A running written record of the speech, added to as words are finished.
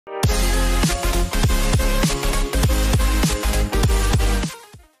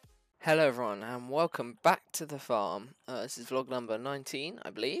Hello everyone and welcome back to the farm. This is vlog number 19,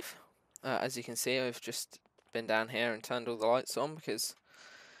 I believe. As you can see, I've just been down here and turned all the lights on because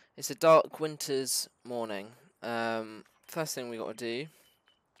it's a dark winter's morning. First thing we got to do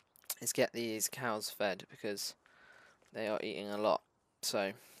is get these cows fed because they are eating a lot.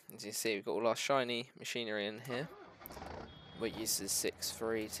 So, as you can see, we've got all our shiny machinery in here. We used the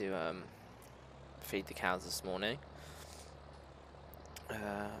 6-3 to feed the cows this morning.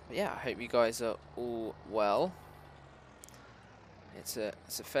 But yeah, I hope you guys are all well. It's a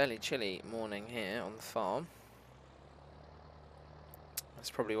fairly chilly morning here on the farm. That's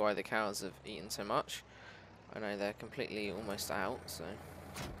probably why the cows have eaten so much. I know they're completely almost out, so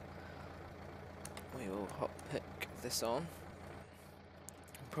we will pick this on.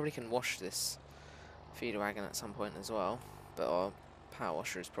 Probably can wash this feeder wagon at some point as well, but our power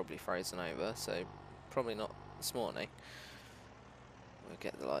washer is probably frozen over, so probably not this morning. We'll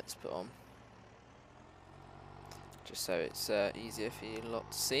get the lights put on, just so it's easier for you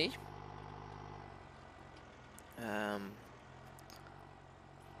lot to see.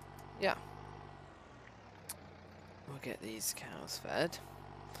 Yeah, we'll get these cows fed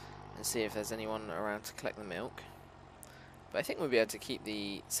and see if there's anyone around to collect the milk. But I think we'll be able to keep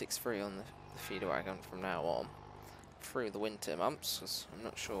the 6-3 on the feeder wagon from now on through the winter months, because I'm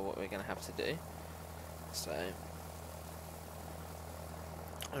not sure what we're going to have to do. So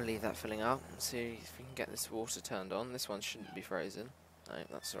I'll leave that filling up and see if we can get this water turned on. This one shouldn't be frozen. No,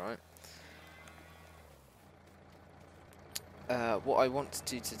 that's alright. What I want to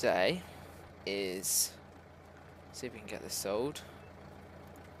do today is see if we can get this sold.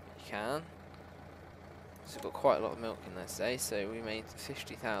 You can. So we've got quite a lot of milk in there today, so we made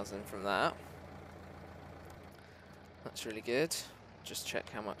 50,000 from that. That's really good. Just check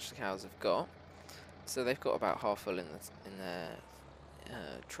how much the cows have got. So they've got about half full in their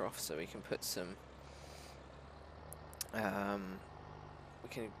trough, so we can put some. We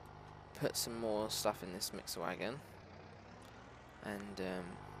can put some more stuff in this mixer wagon, and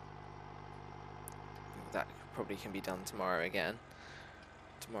that probably can be done tomorrow again,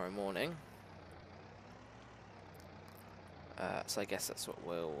 tomorrow morning. So I guess that's what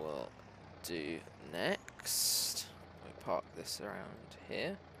we'll do next. We park this around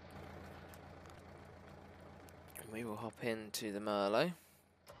here. And we will hop into the Merlot,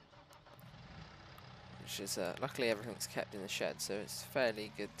 which is luckily everything's kept in the shed, so it's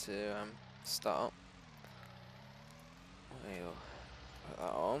fairly good to start. We'll put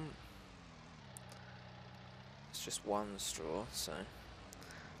that on. It's just one straw, so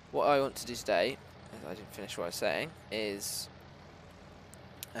what I want to do today, I didn't finish what I was saying, is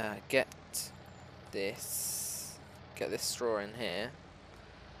get this straw in here,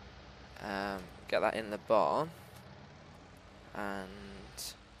 get that in the barn, and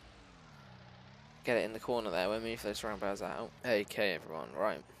get it in the corner there. We'll move those roundabouts out. Okay everyone,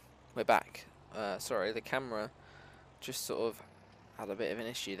 right, we're back. Sorry, the camera just sort of had a bit of an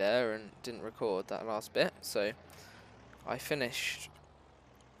issue there and didn't record that last bit, so I finished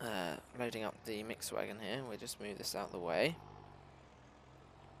loading up the mixer wagon here. We'll just move this out of the way.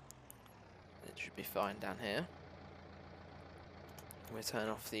 It should be fine down here. We'll turn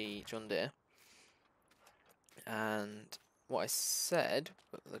off the John Deere. And what I said,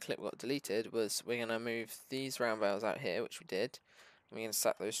 but the clip got deleted, was we're going to move these round bales out here, which we did. And we're going to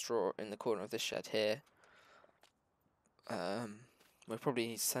stack those straw in the corner of this shed here. We'll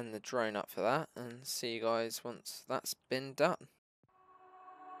probably send the drone up for that and see you guys once that's been done.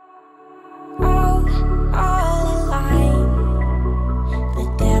 All alive. The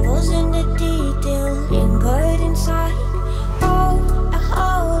devil's in the detail, lingered inside. Oh, a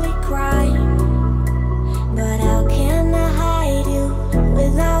holy crime. But how can I hide you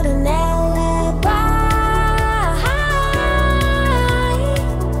without an alibi?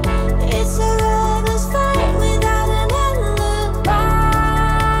 It's a lover's fight without an alibi.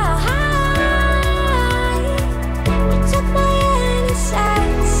 You took my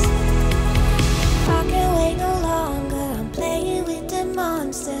innocence. I can't wait no longer, I'm playing with the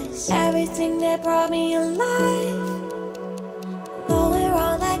monsters. Everything that brought me alive, going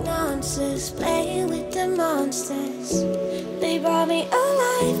wrong like nonsense. Playing with the monsters, they brought me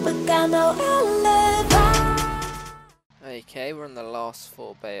alive, but got no alibi. Okay, we're on the last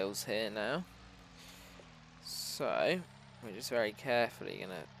 4 bales here now. So, we're just very carefully going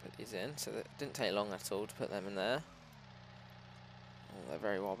to put these in. So it didn't take long at all to put them in there. Oh, they're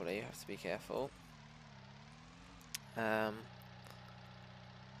very wobbly, you have to be careful.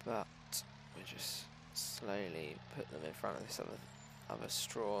 But we just slowly put them in front of this other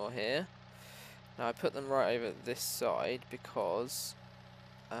straw here. Now I put them right over this side because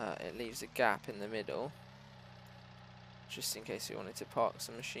it leaves a gap in the middle, just in case you wanted to park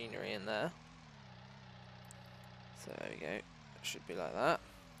some machinery in there. So there we go, it should be like that.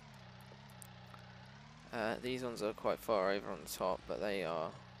 These ones are quite far over on the top, but they are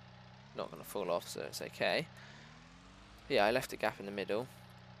not going to fall off, so it's okay. But yeah, I left a gap in the middle,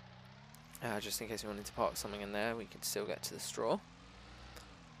 just in case we wanted to park something in there, we could still get to the straw.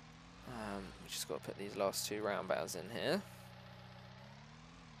 We just got to put these last two round bales in here.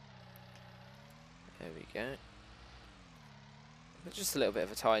 There we go. But just a little bit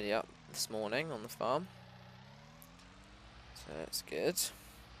of a tidy up this morning on the farm, so that's good.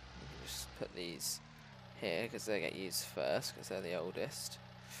 We can just put these here because they get used first because they're the oldest.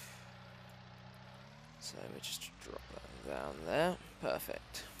 So we just drop that down there.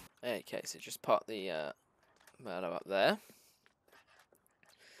 Perfect. Okay, so just park the Merlot up there.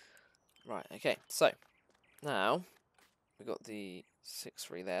 Right, okay, so now we've got the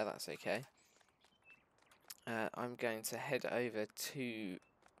 6.3 there, that's okay. I'm going to head over to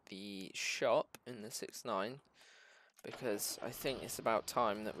the shop in the 6.9 because I think it's about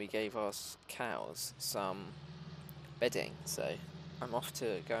time that we gave our cows some bedding. So I'm off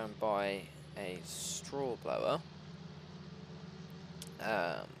to go and buy a straw blower.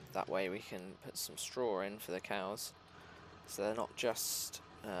 That way we can put some straw in for the cows, so they're not just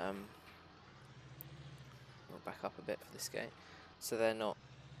we'll back up a bit for this gate, so they're not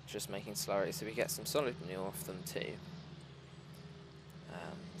just making slurry, so we get some solid manure off them too.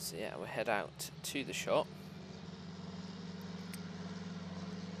 So yeah, we'll head out to the shop.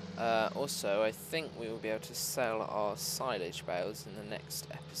 Also, I think we will be able to sell our silage bales in the next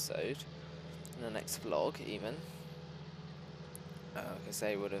episode, in the next vlog even, because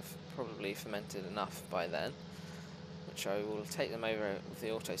they would have probably fermented enough by then, which I will take them over with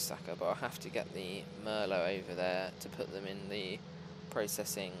the auto stacker, but I'll have to get the Merlot over there to put them in the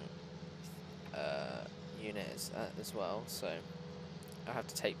processing unit as well, so I'll have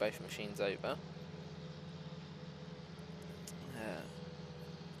to take both machines over.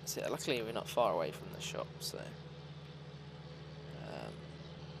 So yeah, luckily we're not far away from the shop, so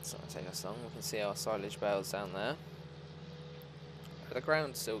it's not going to take us long. We can see our silage bales down there. But the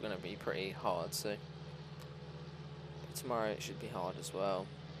ground's still going to be pretty hard, so tomorrow it should be hard as well.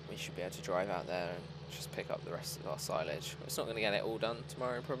 We should be able to drive out there and just pick up the rest of our silage. It's not going to get it all done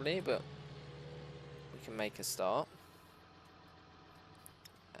tomorrow probably, but we can make a start.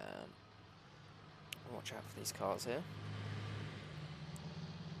 Watch out for these cars here.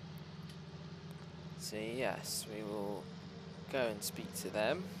 So yes, we will go and speak to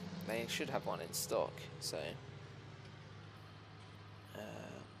them. They should have one in stock, so here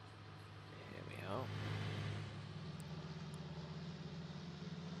we are.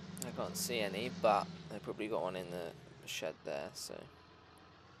 I can't see any, but they probably got one in the shed there, so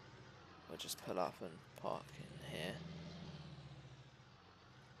we'll just pull up and park in here.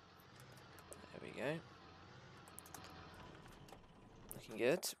 There we go. Looking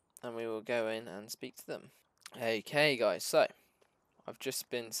good. And we will go in and speak to them. Okay guys, so I've just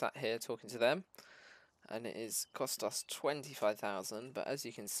been sat here talking to them, and it has cost us 25,000, but as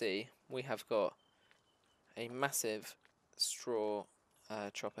you can see we have got a massive straw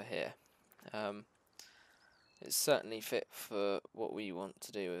chopper here. It's certainly fit for what we want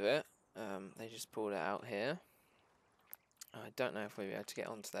to do with it. They just pulled it out here. I don't know if we'll be able to get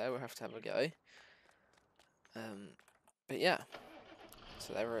onto there, we'll have to have a go. But yeah.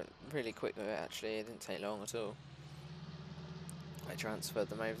 So they were really quick with it actually, it didn't take long at all. I transferred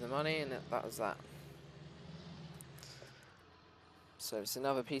them over the money and that was that. So it's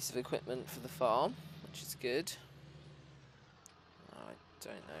another piece of equipment for the farm, which is good. I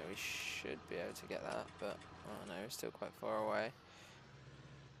don't know, we should be able to get that, but I don't know, we're still quite far away.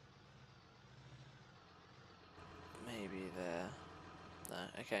 Maybe there. No,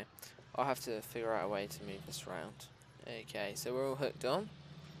 okay. I'll have to figure out a way to move this around. Okay, so we're all hooked on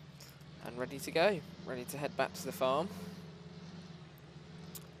and ready to go, ready to head back to the farm.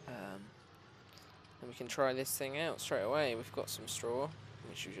 And we can try this thing out straight away. We've got some straw,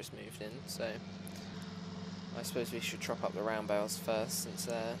 which we just moved in, so I suppose we should chop up the round bales first since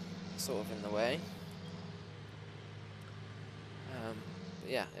they're sort of in the way.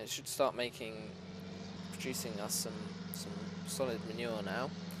 Yeah, it should start producing us some solid manure now,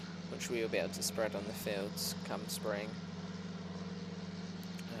 which we will be able to spread on the fields come spring.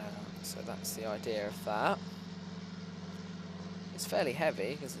 So that's the idea of that. It's fairly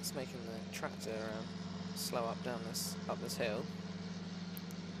heavy because it's making the tractor slow up up this hill.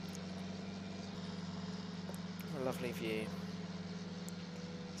 A lovely view.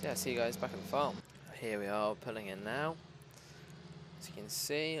 So yeah, see you guys back at the farm. Here we are pulling in now. As you can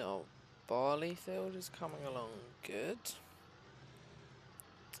see, our barley field is coming along good.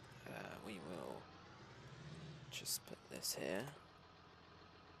 We will just put this here.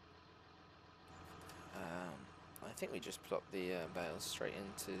 I think we just plop the bales straight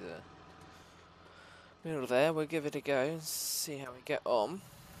into the middle there. We'll give it a go and see how we get on.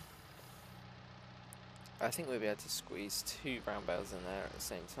 I think we'll be able to squeeze 2 brown bales in there at the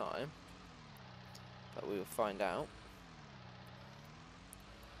same time, but we will find out.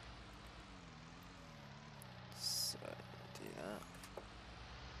 So, do that.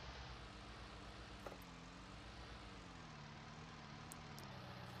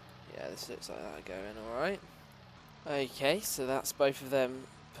 Yeah, this looks like that going alright. Okay, so that's both of them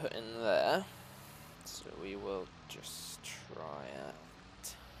put in there. So we will just try and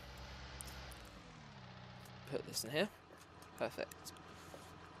put this in here. Perfect.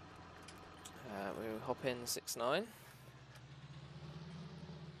 We will hop in 6-9.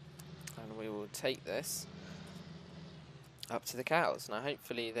 And we will take this up to the cows. Now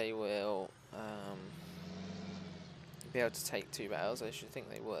hopefully they will be able to take 2 bales. I should think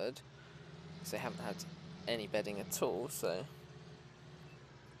they would, because they haven't had any bedding at all, so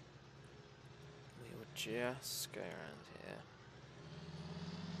we will just go around here.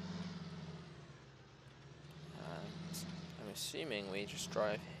 And I'm assuming we just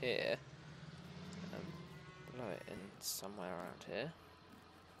drive here and blow it in somewhere around here.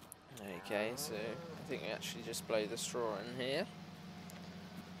 Okay, so I think we actually just blow the straw in here.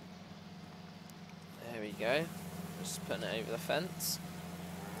 There we go. Just putting it over the fence.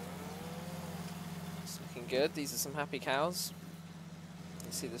 It's looking good. These are some happy cows. You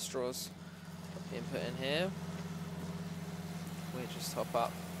can see the straws being put in here. We just hop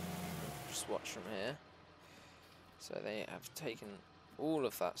up and just watch from here. So they have taken all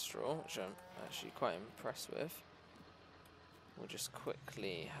of that straw, which I'm actually quite impressed with. We'll just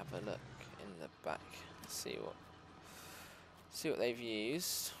quickly have a look in the back, see what they've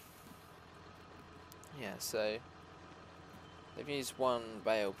used. Yeah, so they've used 1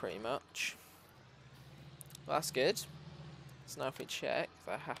 bale pretty much. Well, that's good. So now if we check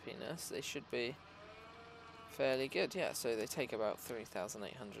their happiness, they should be fairly good. Yeah, so they take about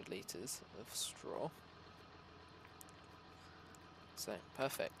 3,800 litres of straw. So,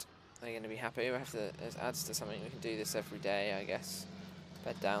 perfect. They're going to be happy. We have to, it adds to something. We can do this every day, I guess.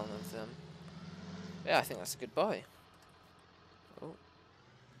 Bed down with them. Yeah, I think that's a good buy. Oh,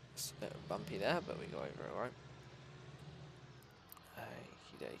 it's a bit bumpy there, but we go over it, alright.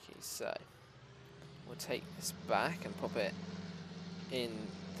 Okie dokie. So, we'll take this back and pop it in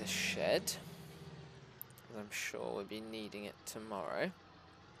the shed, because I'm sure we'll be needing it tomorrow.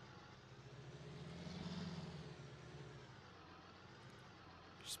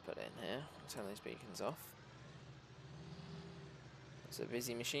 Just put it in here. Turn those beacons off. There's a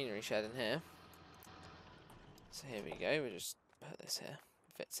busy machinery shed in here. So here we go. We'll just put this here.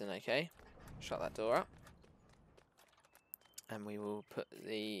 Fits in okay. Shut that door up. And we will put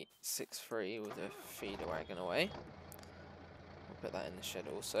the 6-3 with a feeder wagon away. We'll put that in the shed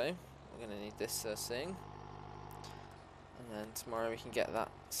also. We're going to need this first thing. And then tomorrow we can get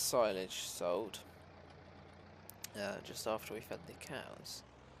that silage sold. Just after we fed the cows.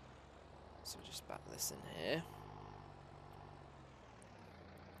 So we'll just back this in here.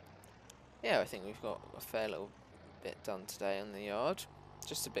 Yeah, I think we've got a fair little bit done today on the yard.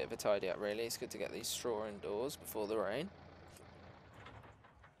 Just a bit of a tidy up really. It's good to get these straw indoors before the rain.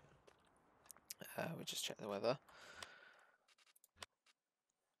 We just check the weather.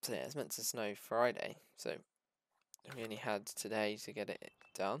 So yeah, it's meant to snow Friday, so we only had today to get it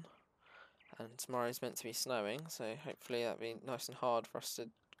done. And tomorrow's meant to be snowing, so hopefully that'll be nice and hard for us to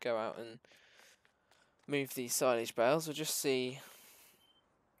go out and move these silage bales. We'll just see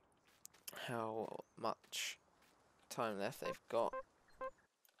how much time left they've got.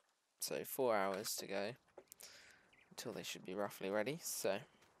 So 4 hours to go until they should be roughly ready. So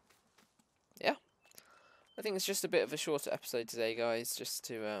yeah, I think it's just a bit of a shorter episode today, guys, just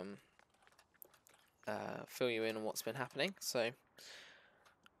to fill you in on what's been happening. So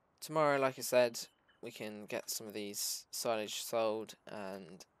tomorrow, like I said, we can get some of these silage sold,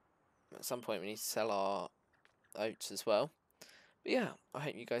 and at some point we need to sell our oats as well. But yeah, I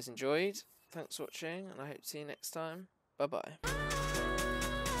hope you guys enjoyed. Thanks for watching, and I hope to see you next time. Bye bye.